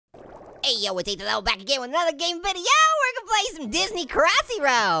Hey yo, it's Ethan back again with another game video. We're gonna play some Disney Crossy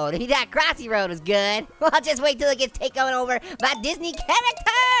Road. If you thought Crossy Road was good, well, just wait till it gets taken over by Disney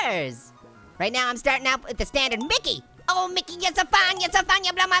characters. Right now, I'm starting out with the standard Mickey. Oh, Mickey, you're so fun, you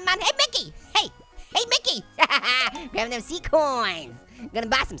blow my mind. Hey, Mickey, hey, Mickey. Grabbing them sea coins. Gonna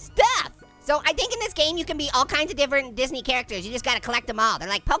buy some stuff. So I think in this game, you can be all kinds of different Disney characters. You just gotta collect them all. They're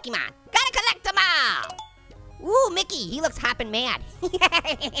like Pokemon. Gotta collect them all. Ooh, Mickey, he looks hopping mad.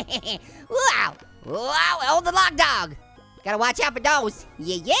 Wow, oh, the log dog. Gotta watch out for those.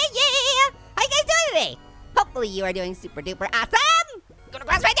 Yeah. How you guys doing today? Hopefully you are doing super duper awesome. Gonna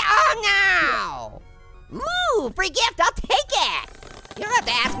cross right there. Oh no. Ooh, free gift, I'll take it. You don't have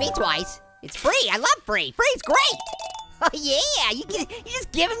to ask me twice. It's free, I love free. Free's great. Oh yeah, you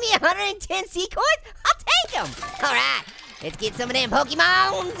just giving me 110 sea coins? I'll take them. All right, let's get some of them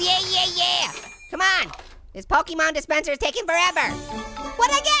Pokemons. Yeah. Come on. This Pokemon dispenser is taking forever.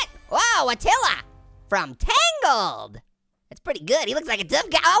 What'd I get? Whoa, Attila from Tangled. That's pretty good. He looks like a tough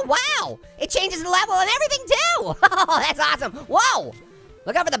guy. Oh, wow. It changes the level and everything, too. Oh, that's awesome. Whoa.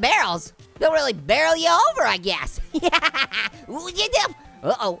 Look out for the barrels. They'll really barrel you over, I guess. Ooh, you do.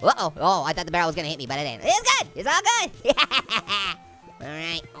 Uh-oh. Oh, I thought the barrel was going to hit me, but it didn't. It's good. It's all good. All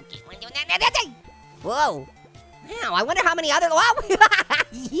right. Okay, we're doing that. Whoa. Wow, I wonder how many other... Whoa.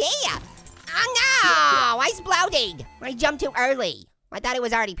 Yeah. Oh no, I exploded. I jumped too early. I thought it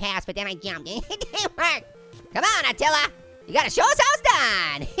was already passed, but then I jumped. It didn't work. Come on, Attila. You gotta show us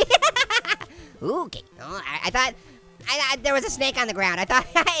how it's done. Ooh, okay. Oh, I thought there was a snake on the ground. I thought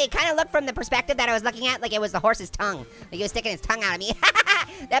it kind of looked from the perspective that I was looking at like it was the horse's tongue. Like he was sticking his tongue out at me.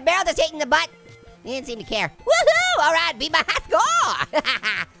 That barrel just hit in the butt. He didn't seem to care. Woohoo! All right, beat my high score.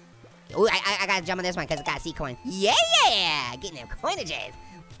 Ooh, I gotta jump on this one because it got a sea coin. Yeah, getting them coinages.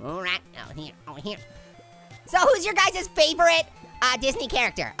 All right, over here. So who's your guys' favorite Disney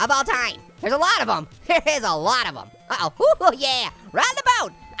character of all time? There's a lot of them. There is a lot of them. Uh-oh, ooh, yeah, ride the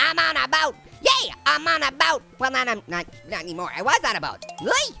boat. I'm on a boat. Yeah, I'm on a boat. Well, not anymore. I was on a boat.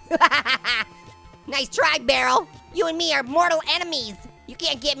 Nice try, Barrel. You and me are mortal enemies. You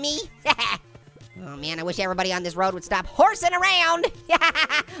can't get me. Oh man, I wish everybody on this road would stop horsing around.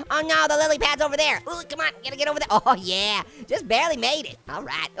 Oh no, the lily pad's over there. Ooh, come on, gotta get over there. Oh yeah, just barely made it. All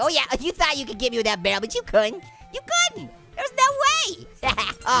right. Oh yeah, you thought you could get me with that barrel, but you couldn't. You couldn't. There was no way.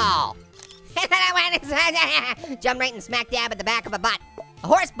 Oh. And then I went, jumped right and smack dab at the back of a butt. A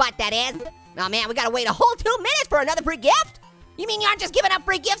horse butt, that is. Oh man, we gotta wait a whole 2 minutes for another free gift? You mean you aren't just giving up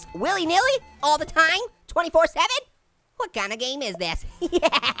free gifts willy-nilly all the time, 24/7? What kind of game is this?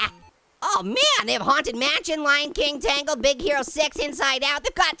 Yeah. Oh man, they have Haunted Mansion, Lion King, Tangled, Big Hero 6, Inside Out.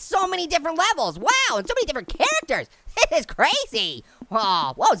 They've got so many different levels. Wow, and so many different characters. This is crazy.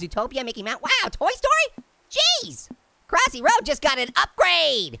 Whoa, Zootopia, Mickey Mouse. Wow, Toy Story? Jeez. Crossy Road just got an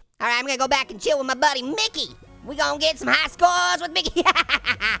upgrade. All right, I'm gonna go back and chill with my buddy Mickey. We gonna get some high scores with Mickey.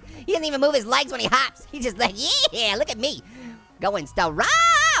 He doesn't even move his legs when he hops. He's just like, yeah, look at me. Going strong.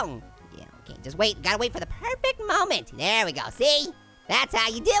 Yeah, okay, just wait. Gotta wait for the perfect moment. There we go, see? That's how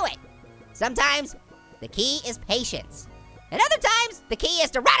you do it. Sometimes, the key is patience. And other times, the key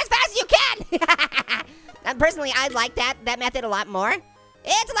is to run as fast as you can. And personally, I like that method a lot more.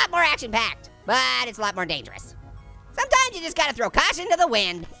 It's a lot more action-packed, but it's a lot more dangerous. Sometimes you just gotta throw caution to the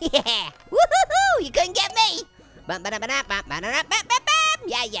wind. Yeah, woohoo, you couldn't get me.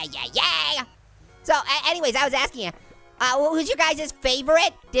 Yeah. So, anyways, I was asking you, who's your guys'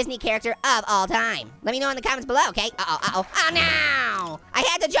 favorite Disney character of all time? Let me know in the comments below, okay? Uh-oh. Oh, no! I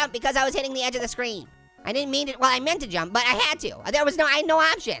had to jump because I was hitting the edge of the screen. I didn't mean to, well, I meant to jump, but I had to. I had no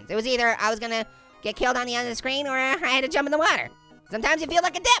options. It was either I was gonna get killed on the end of the screen or I had to jump in the water. Sometimes you feel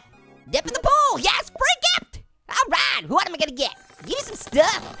like a dip. Dip in the pool, yes, free gift! All right, what am I gonna get? Give me some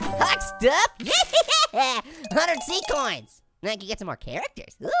stuff. I like stuff, yeah! 100 sea coins. Now I can get some more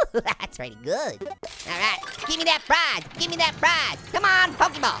characters. Ooh, that's pretty good. All right, give me that prize. Come on,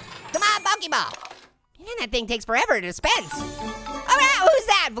 Pokeball. Man, that thing takes forever to dispense. All right, who's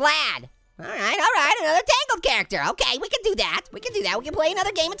that? Vlad. All right, another Tangled character. Okay, we can do that. We can play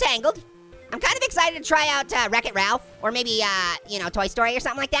another game of Tangled. I'm kind of excited to try out Wreck-It Ralph, or maybe, Toy Story or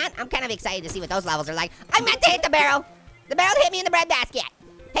something like that. I'm kind of excited to see what those levels are like. I meant to hit the barrel. The barrel hit me in the breadbasket.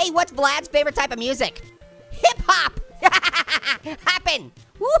 Hey, what's Vlad's favorite type of music? Hip-hop. Hoppin'.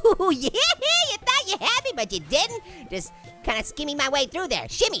 Ooh, yeah, you thought you had me, but you didn't. Just kind of skimming my way through there.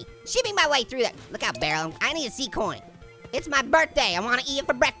 Shimmy my way through there. Look out, Barrel, I need a sea coin. It's my birthday, I wanna eat it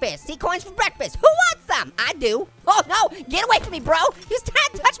for breakfast. Sea coins for breakfast, who wants some? I do. Oh no, get away from me, bro. He was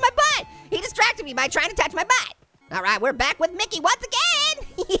trying to touch my butt. He distracted me by trying to touch my butt. All right, we're back with Mickey once again.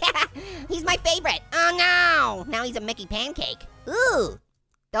 Yeah, he's my favorite. Oh no, now he's a Mickey pancake. Ooh,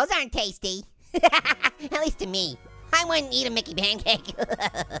 Those aren't tasty. At least to me. I wouldn't eat a Mickey pancake.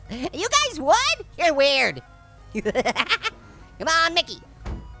 You guys would? You're weird. Come on, Mickey.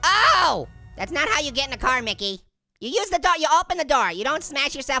 Oh! That's not how you get in a car, Mickey. You use the door, you open the door. You don't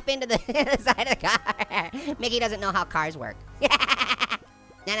smash yourself into the side of the car. Mickey doesn't know how cars work.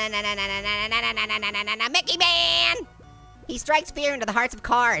 No, Mickey man! He strikes fear into the hearts of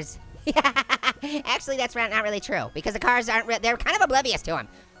cars. Actually, that's not really true, because the cars aren't, they're kind of oblivious to him.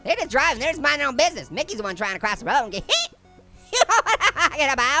 They're just driving, they're just minding their own business. Mickey's the one trying to cross the road and get hit. You know what I'm talking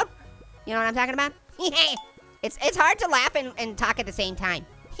about? You know what I'm talking about? It's hard to laugh and talk at the same time.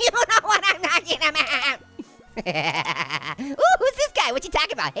 You know what I'm talking about? Ooh, who's this guy? What you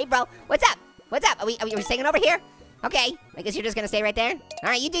talking about? Hey, bro, what's up? What's up? Are we singing over here? Okay, I guess you're just gonna stay right there. All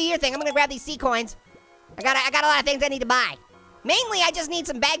right, you do your thing. I'm gonna grab these C coins. I got a lot of things I need to buy. Mainly, I just need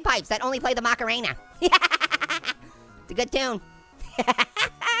some bagpipes that only play the Macarena. It's a good tune.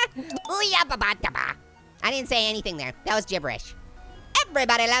 I didn't say anything there. That was gibberish.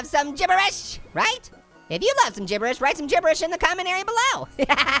 Everybody loves some gibberish, right? If you love some gibberish, write some gibberish in the comment area below.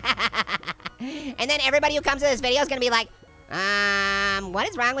 And then everybody who comes to this video is gonna be like, what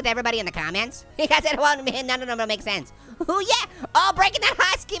is wrong with everybody in the comments? Because it won't, none of them will make sense. Oh yeah, oh, breaking that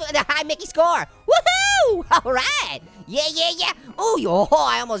high Mickey score. Woohoo! All right, yeah. Oh,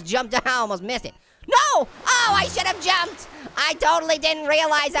 I almost jumped, I almost missed it. No, oh, I should have jumped. I totally didn't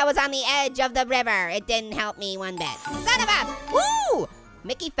realize I was on the edge of the river. It didn't help me one bit. Son of a, woo!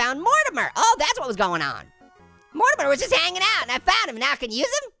 Mickey found Mortimer. Oh, that's what was going on. Mortimer was just hanging out and I found him. Now I can use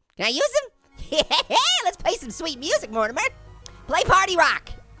him? Can I use him? Yeah, let's play some sweet music, Mortimer. Play Party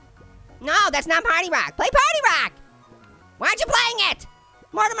Rock. No, that's not Party Rock. Play Party Rock. Why aren't you playing it?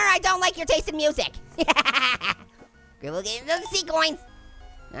 Mortimer, I don't like your taste in music. We'll get those C coins.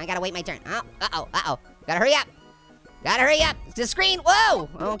 I gotta wait my turn. Oh, uh-oh. Gotta hurry up. It's the screen, whoa.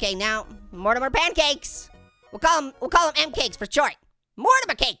 Okay, now, Mortimer pancakes. We'll call them M cakes for short.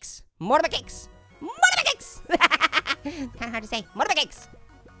 Mortimer cakes. Kind of hard to say. Mortimer cakes.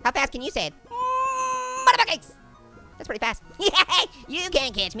 How fast can you say it? Mortimer cakes. That's pretty fast. You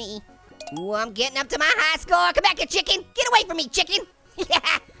can't catch me. Ooh, I'm getting up to my high score. Come back, you chicken. Get away from me, chicken.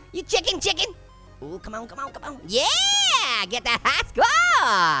 Yeah, you chicken. Ooh, come on. Yeah, get that high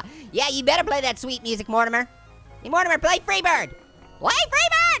score. Yeah, you better play that sweet music, Mortimer. Hey, Mortimer, play Freebird. Play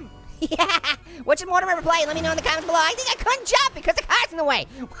Freebird. Yeah, what should Mortimer play? Let me know in the comments below. I think I couldn't jump because the car's in the way.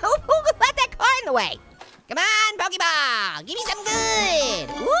 Who let that car in the way? Come on, Pokeball, give me some good.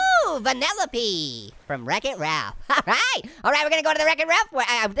 Woo, Vanellope from Wreck-It Ralph. All right, we're gonna go to the Wreck-It Ralph.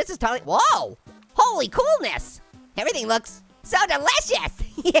 Where, this is totally, whoa, holy coolness. Everything looks so delicious.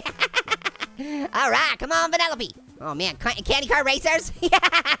 All right, come on, Vanellope. Oh man, candy car racers. Yeah,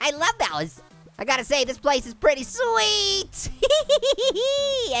 I love those. I gotta say, this place is pretty sweet.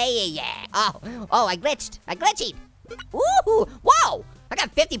 Yeah. Oh, I glitched. Ooh, whoa, I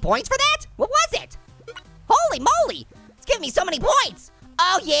got 50 points for that? What was it? Holy moly, it's giving me so many points.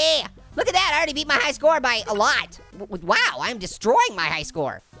 Oh yeah, look at that, I already beat my high score by a lot. Wow, I'm destroying my high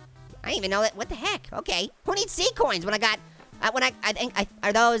score. I didn't even know that, what the heck? Okay, who needs C coins when I got, I think,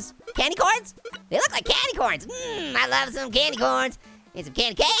 are those candy corns? They look like candy corns. I love some candy corns and some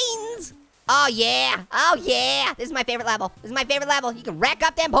candy canes. Oh yeah, this is my favorite level. You can rack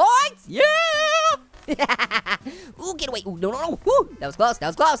up them points, yeah. Ooh, get away, ooh, no. Ooh, that was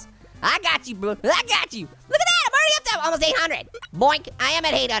close. I got you, bro. Look at that, I'm already up to almost 800. Boink, I am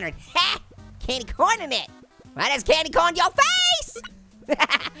at 800. Ha, candy corn in it. I just candy corned your face.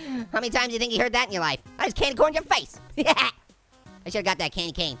 How many times do you think you heard that in your life? I just candy corned your face. I should've got that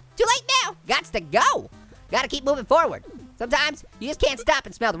candy cane. Too late now, gots to go. Gotta keep moving forward. Sometimes you just can't stop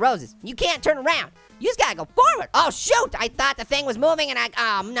and smell the roses. You can't turn around. You just gotta go forward. Oh shoot, I thought the thing was moving and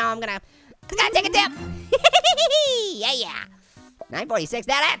oh no, I'm gonna take a dip. Yeah. 946,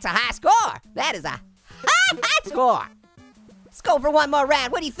 that's a high score. That is a high score. Let's go for one more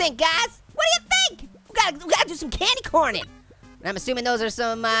round. What do you think, guys? What do you think? We gotta do some candy corning. And I'm assuming those are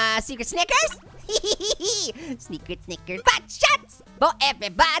some secret Snickers? Secret Snickers butt shots for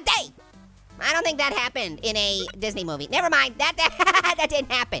everybody. I don't think that happened in a Disney movie. Never mind, that didn't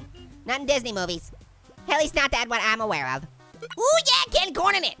happen. Not in Disney movies. At least not that what I'm aware of. Ooh yeah, candy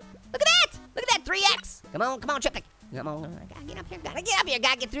corn in it. Look at that 3X. Come on, Triptych. Come on, I gotta get up here,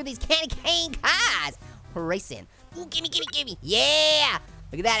 gotta get through these candy cane cars. Racing. Ooh, gimme. Yeah!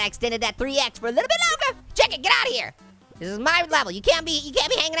 Look at that, I extended that 3X for a little bit longer. Check it, get out of here. This is my level, you can't be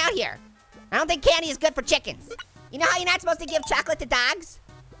hanging out here. I don't think candy is good for chickens. You know how you're not supposed to give chocolate to dogs?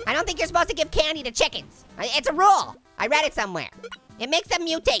 I don't think you're supposed to give candy to chickens. It's a rule, I read it somewhere. It makes them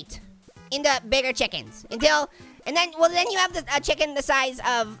mutate into bigger chickens until And then, well, then you have a chicken the size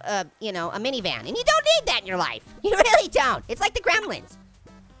of, you know, a minivan. And you don't need that in your life. You really don't. It's like the Gremlins.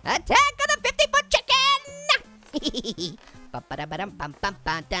 Attack of the 50-foot chicken!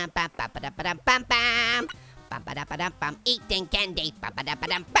 Eating candy.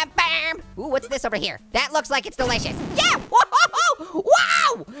 Ooh, what's this over here? That looks like it's delicious. Yeah! Whoa!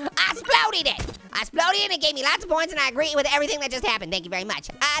 Wow! I exploded it. I exploded it and it gave me lots of points, and I agree with everything that just happened. Thank you very much.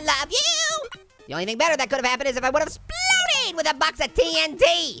 I love you. The only thing better that could have happened is if I would have exploded with a box of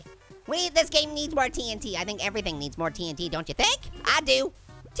TNT. This game needs more TNT. I think everything needs more TNT, don't you think? I do.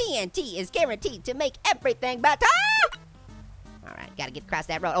 TNT is guaranteed to make everything better. All right, gotta get across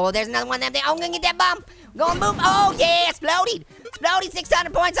that road. Oh, there's another one of them. Oh, I'm gonna get that bomb. Going boom. Oh, yeah, exploded. Exploded,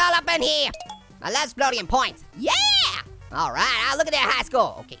 600 points all up in here. I love exploding points. Yeah. All right, look at that high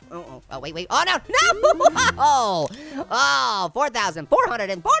score. Okay. Oh, wait. Oh, no. Oh,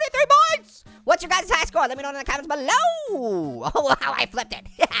 4,443 points. What's your guys' high score? Let me know in the comments below. Oh, how I flipped it.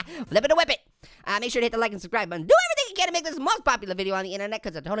 Flip it to whip it. Make sure to hit the like and subscribe button. Do everything you can to make this the most popular video on the internet,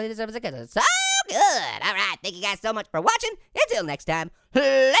 because it totally deserves it, because it's so good. All right, thank you guys so much for watching. Until next time,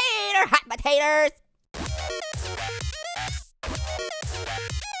 later, hot potatoes.